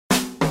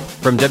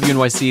From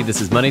WNYC, this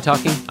is Money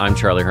Talking. I'm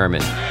Charlie Herman.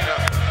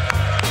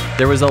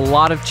 There was a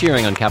lot of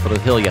cheering on Capitol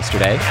Hill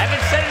yesterday. I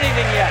haven't said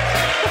anything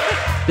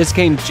yet. This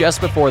came just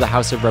before the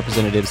House of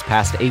Representatives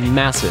passed a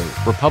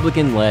massive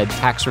Republican-led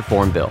tax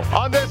reform bill.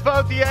 On this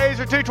vote, the yeas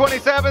are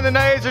 227, the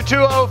nays are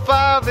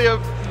 205. The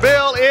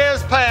bill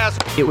is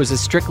passed. It was a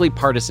strictly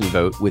partisan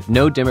vote with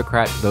no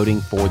Democrat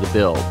voting for the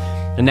bill.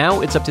 And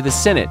now it's up to the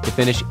Senate to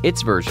finish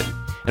its version.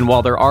 And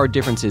while there are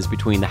differences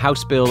between the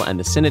House bill and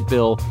the Senate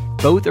bill,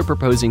 both are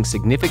proposing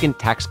significant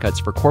tax cuts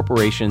for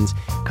corporations,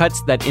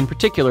 cuts that in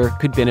particular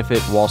could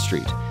benefit Wall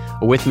Street.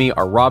 With me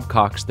are Rob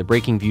Cox, the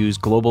Breaking Views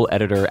global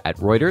editor at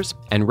Reuters,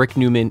 and Rick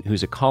Newman,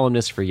 who's a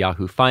columnist for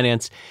Yahoo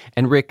Finance.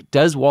 And Rick,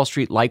 does Wall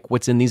Street like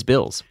what's in these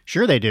bills?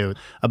 Sure they do.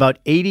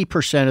 About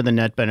 80% of the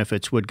net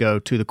benefits would go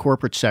to the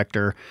corporate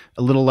sector.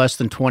 A little less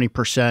than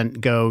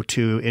 20% go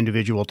to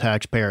individual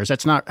taxpayers.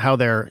 That's not how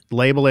they're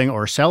labeling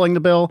or selling the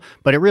bill,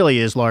 but it really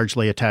is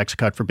largely a tax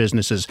cut for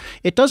businesses.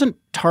 It doesn't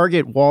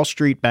target Wall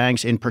Street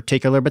banks in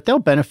particular, but they'll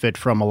benefit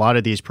from a lot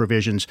of these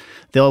provisions.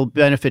 They'll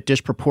benefit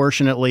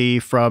disproportionately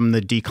from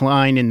the decline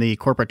in the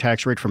corporate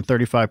tax rate from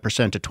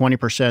 35% to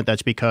 20%.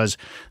 That's because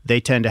they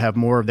tend to have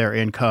more of their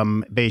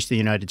income based in the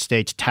United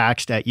States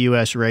taxed at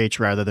U.S. rates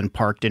rather than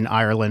parked in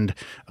Ireland.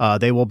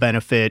 They will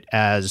benefit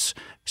as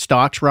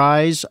stocks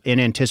rise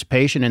in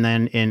anticipation and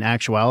then in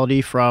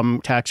actuality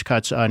from tax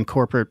cuts on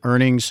corporate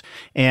earnings.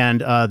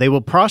 And they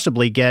will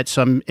possibly get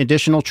some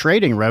additional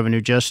trading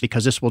revenue just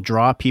because this will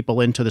draw people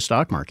into the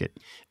stock market.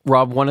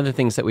 Rob, one of the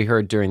things that we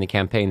heard during the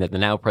campaign that the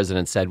now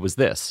president said was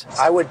this.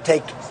 I would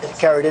take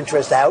carried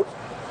interest out,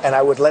 and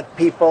I would let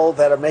people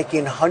that are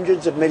making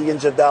hundreds of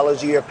millions of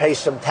dollars a year pay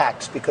some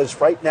tax,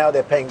 because right now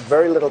they're paying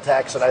very little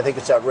tax, and I think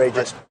it's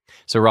outrageous.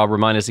 So, Rob,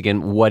 remind us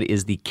again, what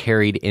is the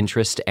carried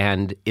interest,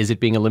 and is it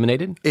being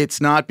eliminated?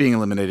 It's not being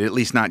eliminated, at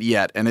least not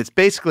yet. And it's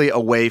basically a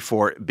way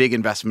for big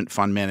investment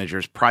fund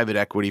managers, private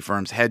equity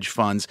firms, hedge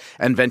funds,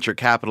 and venture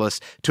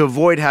capitalists to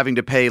avoid having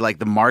to pay like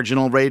the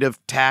marginal rate of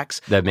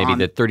tax. That may be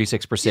the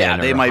 36%. Yeah,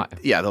 they might.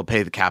 Yeah, they'll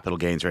pay the capital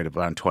gains rate of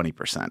around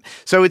 20%.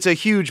 So it's a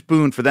huge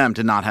boon for them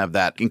to not have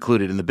that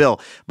included in the bill.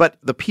 But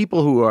the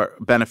people who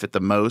benefit the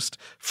most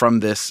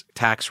from this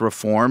tax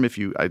reform,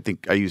 I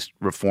think I used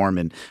reform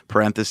in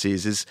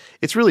parentheses,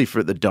 it's really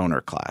for the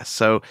donor class.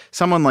 So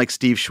someone like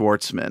Steve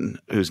Schwartzman,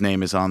 whose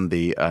name is on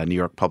the New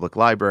York Public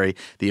Library,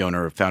 the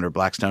founder of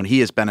Blackstone, he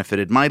has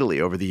benefited mightily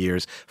over the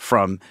years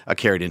from a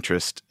carried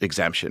interest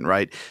exemption,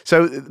 right?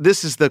 So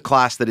this is the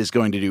class that is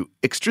going to do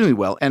extremely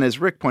well. And as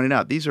Rick pointed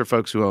out, these are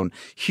folks who own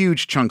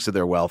huge chunks of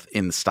their wealth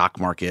in the stock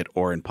market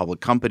or in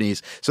public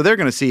companies. So they're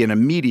going to see an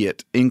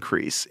immediate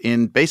increase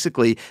in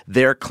basically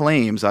their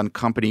claims on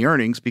company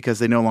earnings because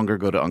they no longer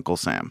go to Uncle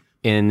Sam.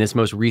 In this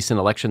most recent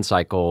election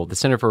cycle, the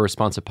Center for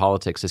Responsive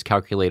Politics has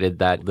calculated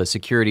that the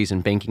securities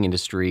and banking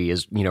industry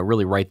is,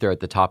 really right there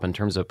at the top in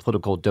terms of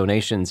political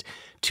donations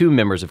to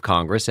members of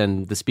Congress.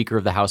 And the Speaker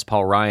of the House,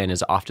 Paul Ryan,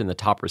 is often the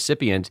top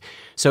recipient.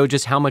 So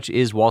just how much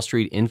is Wall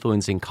Street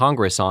influencing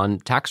Congress on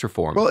tax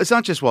reform? Well, it's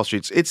not just Wall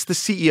Street. It's the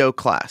CEO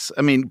class.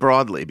 I mean,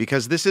 broadly,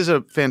 because this is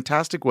a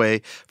fantastic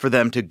way for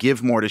them to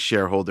give more to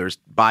shareholders,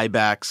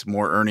 buybacks,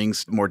 more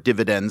earnings, more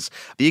dividends.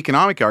 The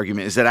economic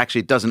argument is that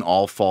actually it doesn't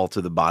all fall to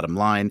the bottom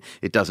line.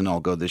 It doesn't all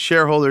go to the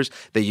shareholders.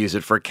 They use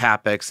it for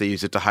CapEx. They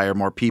use it to hire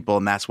more people,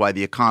 and that's why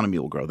the economy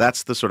will grow.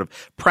 That's the sort of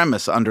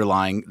premise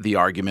underlying the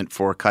argument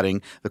for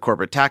cutting the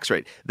corporate tax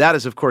rate. That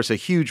is, of course, a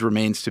huge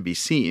remains to be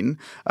seen.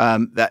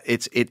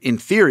 In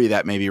theory,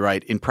 that may be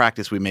right. In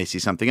practice, we may see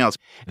something else.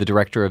 The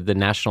director of the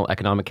National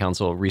Economic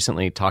Council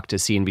recently talked to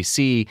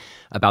CNBC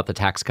about the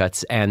tax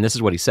cuts, and this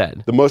is what he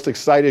said. The most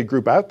excited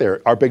group out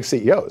there are big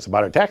CEOs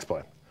about our tax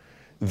plan.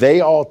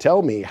 They all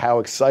tell me how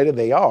excited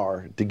they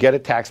are to get a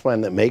tax plan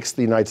that makes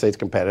the United States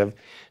competitive.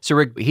 So,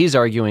 Rick, he's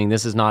arguing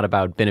this is not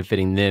about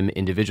benefiting them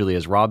individually,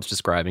 as Rob's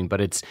describing,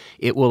 but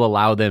it will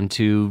allow them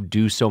to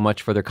do so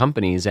much for their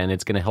companies, and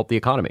it's going to help the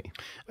economy.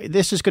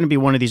 This is going to be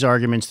one of these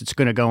arguments that's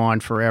going to go on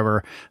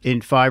forever. In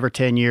 5 or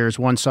 10 years,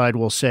 one side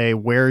will say,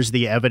 where's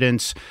the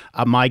evidence?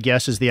 My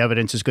guess is the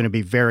evidence is going to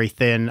be very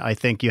thin. I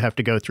think you have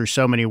to go through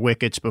so many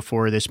wickets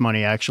before this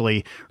money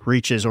actually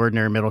reaches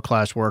ordinary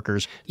middle-class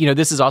workers.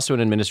 This is also an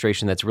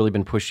administration that's really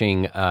been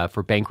pushing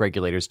for bank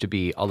regulators to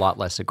be a lot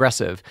less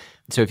aggressive.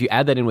 So if you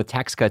add that in with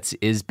tax cuts,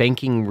 is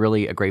banking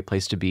really a great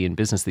place to be in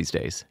business these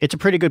days? It's a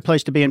pretty good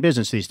place to be in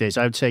business these days.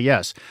 I would say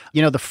yes.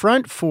 The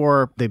front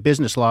for the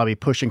business lobby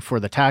pushing for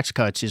the tax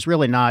cuts is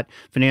really not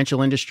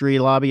financial industry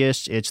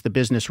lobbyists. It's the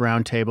Business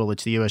Roundtable.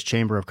 It's the U.S.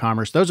 Chamber of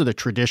Commerce. Those are the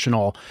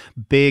traditional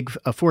big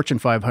Fortune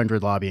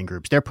 500 lobbying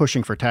groups. They're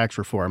pushing for tax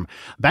reform.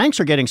 Banks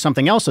are getting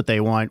something else that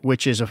they want,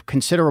 which is a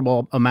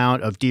considerable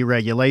amount of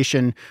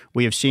deregulation.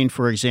 We have seen,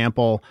 for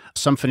example,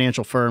 some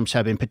financial firms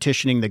have been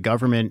petitioning the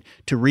government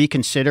to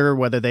reconsider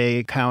whether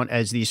they count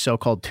as as these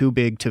so-called too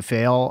big to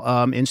fail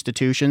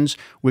institutions.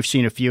 We've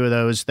seen a few of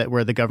those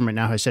where the government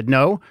now has said,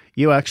 no,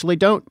 you actually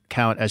don't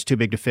count as too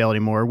big to fail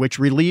anymore, which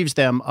relieves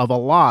them of a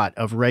lot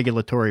of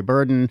regulatory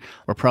burden.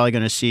 We're probably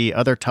going to see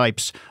other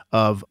types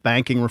of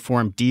banking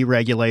reform,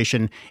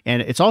 deregulation.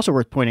 And it's also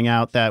worth pointing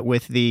out that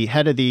with the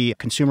head of the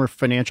Consumer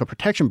Financial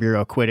Protection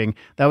Bureau quitting,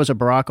 that was a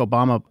Barack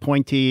Obama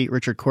appointee,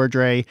 Richard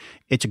Cordray.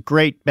 It's a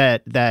great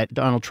bet that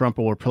Donald Trump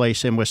will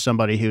replace him with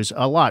somebody who's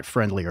a lot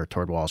friendlier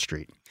toward Wall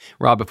Street.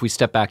 Rob, if we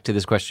step back to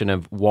this question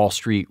of Wall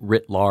Street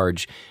writ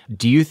large,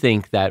 do you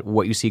think that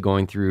what you see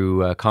going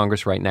through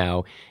Congress right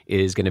now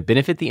is going to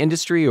benefit the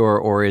industry,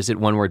 or is it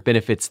one where it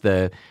benefits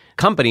the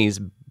companies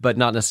but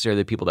not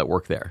necessarily the people that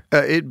work there?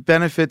 It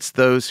benefits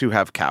those who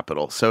have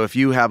capital. So if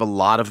you have a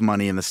lot of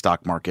money in the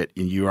stock market,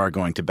 you are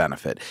going to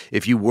benefit.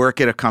 If you work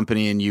at a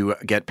company and you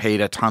get paid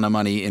a ton of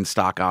money in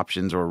stock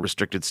options or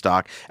restricted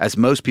stock, as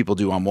most people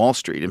do on Wall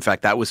Street. In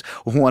fact, that was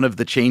one of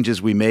the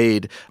changes we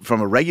made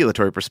from a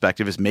regulatory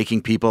perspective, is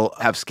making people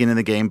have skin in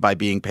the game by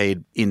being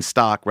paid in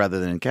stock rather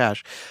than in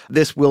cash.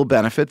 This will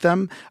benefit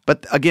them.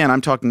 But again,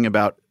 I'm talking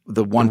about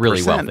the 1%,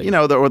 really wealthy.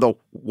 Or the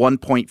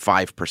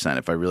 1.5%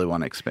 if I really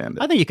want to expand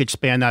it. I think you could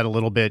expand that a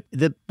little bit.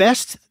 The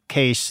best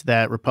case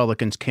that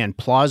Republicans can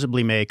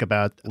plausibly make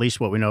about at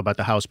least what we know about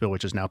the House bill,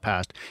 which is now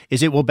passed,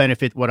 is it will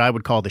benefit what I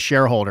would call the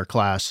shareholder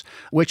class,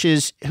 which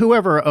is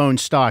whoever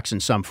owns stocks in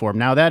some form.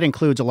 Now, that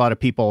includes a lot of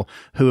people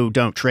who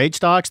don't trade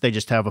stocks. They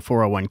just have a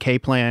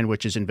 401k plan,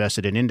 which is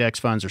invested in index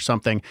funds or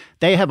something.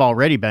 They have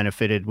already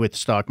benefited with the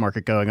stock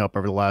market going up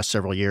over the last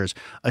several years.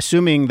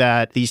 Assuming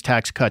that these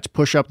tax cuts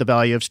push up the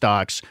value of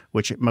stocks,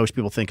 which most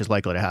people think is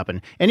likely to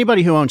happen,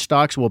 anybody who owns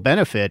stocks will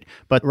benefit.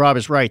 But Rob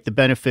is right. The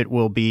benefit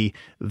will be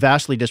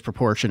vastly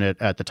disproportionate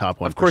at the top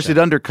 1%. Of course, it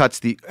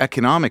undercuts the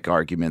economic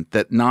argument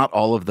that not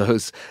all of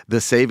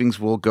the savings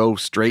will go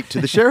straight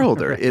to the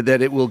shareholder, right.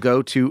 That it will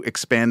go to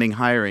expanding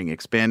hiring,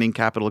 expanding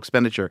capital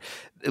expenditure,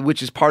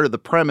 which is part of the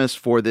premise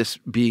for this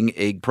being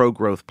a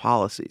pro-growth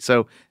policy.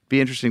 So be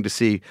interesting to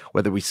see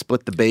whether we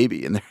split the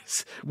baby and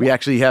we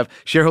actually have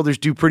shareholders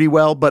do pretty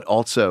well, but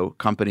also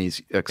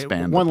companies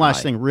expand. One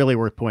last thing really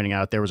worth pointing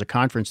out. There was a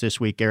conference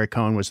this week. Gary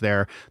Cohn was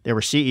there. There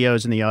were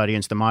CEOs in the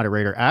audience. The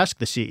moderator asked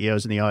the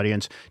CEOs in the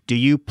audience, do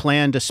you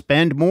plan to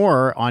spend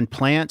more on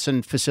plants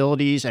and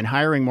facilities and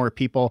hiring more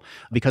people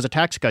because of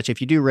tax cuts?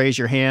 If you do, raise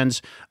your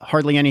hands.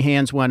 Hardly any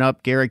hands went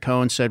up. Gary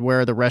Cohn said,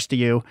 where are the rest of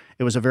you?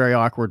 It was a very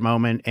awkward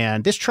moment.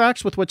 And this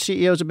tracks with what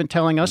CEOs have been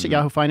telling us at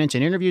Yahoo Finance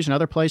in interviews and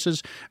other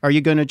places. Are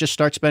you going to just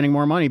start spending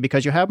more money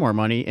because you have more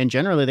money? And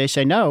generally they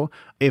say no.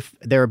 If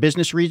there are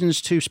business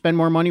reasons to spend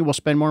more money, we'll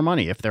spend more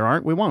money. If there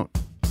aren't, we won't.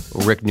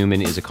 Rick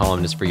Newman is a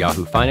columnist for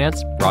Yahoo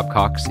Finance. Rob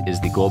Cox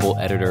is the global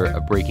editor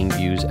of Breaking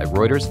Views at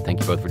Reuters. Thank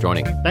you both for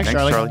joining. Thanks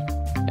Charlie. Charlie.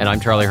 And I'm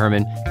Charlie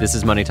Herman. This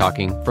is Money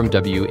Talking from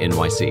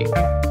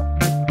WNYC.